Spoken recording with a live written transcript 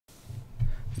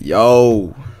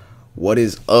Yo, what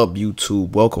is up,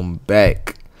 YouTube? Welcome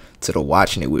back to the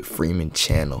Watching It with Freeman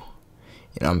channel.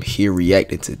 And I'm here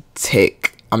reacting to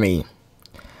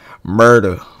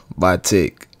Murda by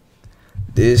TEC.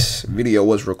 This video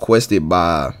was requested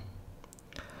by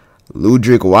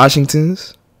Ludrick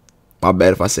Washingtons. My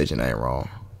bad if I said your name wrong.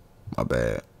 My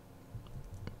bad.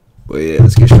 But yeah,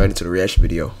 let's get straight into the reaction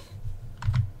video.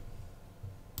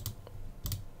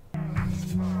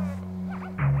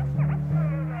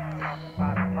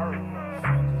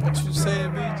 What you say,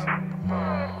 bitch?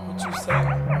 What you say?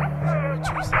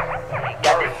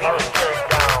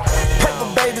 Purple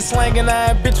baby slanging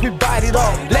iron, bitch, we bodied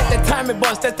up. Let that timing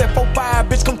bust, that's that 4-5,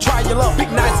 bitch, come try your luck.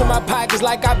 Big nights in my pockets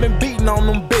like I've been beating on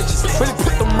them bitches. Really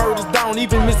put the murders down,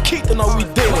 even Miss Keith to know we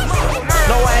did it.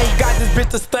 No, I ain't got this bitch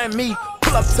to stunt me.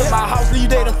 Pull up to my house,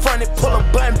 leave that in front and pull a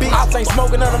bun B. I ain't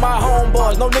smoking none of my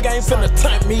homeboys, no nigga ain't finna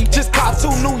tempt me. Just caught 2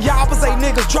 new yabbas, 8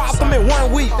 niggas dropped them in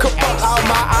 1 week. Could fuck all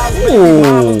my eyes, baby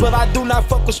mamas, but I do not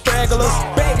fuck with stragglers.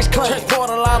 Baggage claim, transport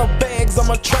a lot of bags, I'm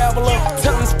a traveler.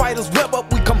 Telling spiders, whip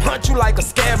up, we come hunt you like a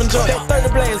scavenger. That 30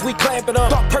 blades, we clamp it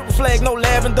up. Dark purple flag, no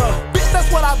lavender. Bitch, that's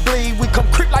what I bleed, we come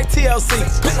creep like TLC.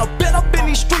 Been up in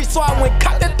these streets, so I went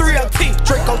caught that 3LT.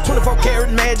 Draco 24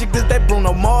 karat magic, this that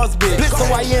Bruno Mars bitch. Blitzin'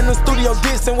 while you in the studio,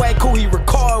 dissing way cool he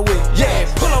record with. Yeah,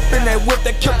 pull up in that whip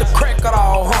that killed the crack of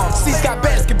all, Seats got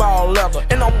basketball leather,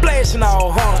 and I'm flashing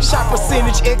all, Shot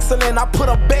percentage excellent, I put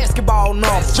a basketball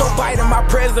number. Joe Biden my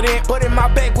president, but in my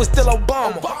back was still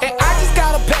Obama. And I just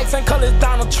got a pack, same color as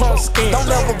Donald Trump's skin. Don't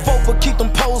ever vote, but keep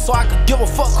them polls so I can give a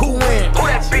fuck who win. Who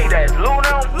that be that? Lou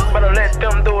them? Better let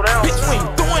them do them. Bitch, we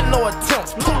ain't doing no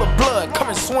attempts. Pull the blood, come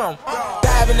and swim.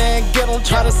 Dive in there and get them,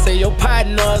 try to say your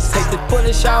partners. Take the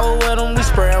bullet shower with them, we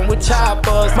spray them with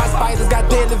choppers. My spiders got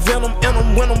deadly venom in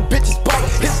them when them bitches bite.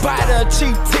 His body a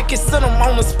cheap ticket, send them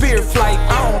on a spirit flight.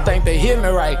 I don't think they hit me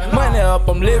right. Money up,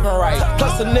 I'm living right.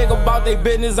 Plus a nigga about they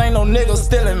business, ain't no nigga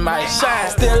stealing my shine.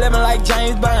 Still living like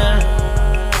James Bond.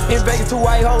 In Vegas, 2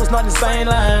 white hoes, not the same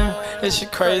line. This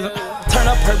shit crazy. Turn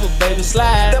up purple, baby,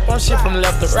 slide. Step on shit from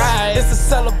left to right. It's a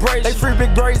celebration. They free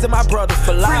big braids and my brother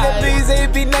for life. Free that these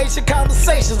AB Nation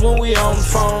conversations when we on the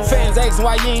phone. Fans asking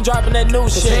why you ain't dropping that new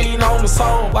shit. She ain't on the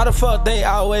song. Why the fuck they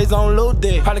always on loot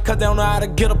dick? Probably cause they don't know how to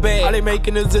get a bag. All they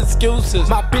making is excuses.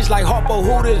 My bitch like Harpo,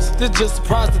 who this? This just a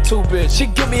prostitute bitch. She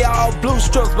give me all blue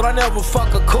strips, but I never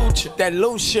fuck a coochie. That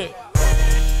loose shit.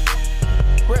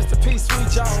 Rest in peace,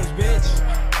 Sweet Jones, bitch.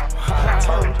 I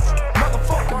told you.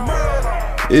 Motherfucking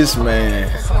murder. This man,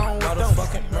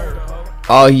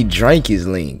 all he drank is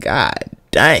lean. God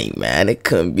dang, man, it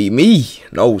couldn't be me.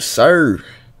 No sir,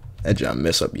 that just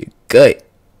mess up your gut.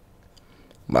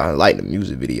 But I like the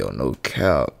music video, no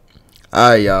cap.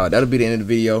 Alright, y'all, that'll be the end of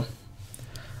the video.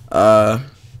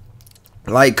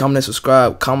 Like, comment, and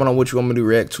subscribe. Comment on what you want me to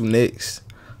react to next.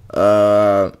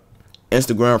 Instagram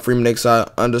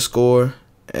FreemanXI_.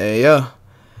 And yeah,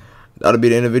 that'll be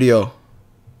the end of the video.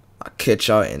 I'll catch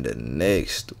y'all in the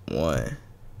next one.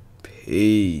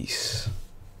 Peace.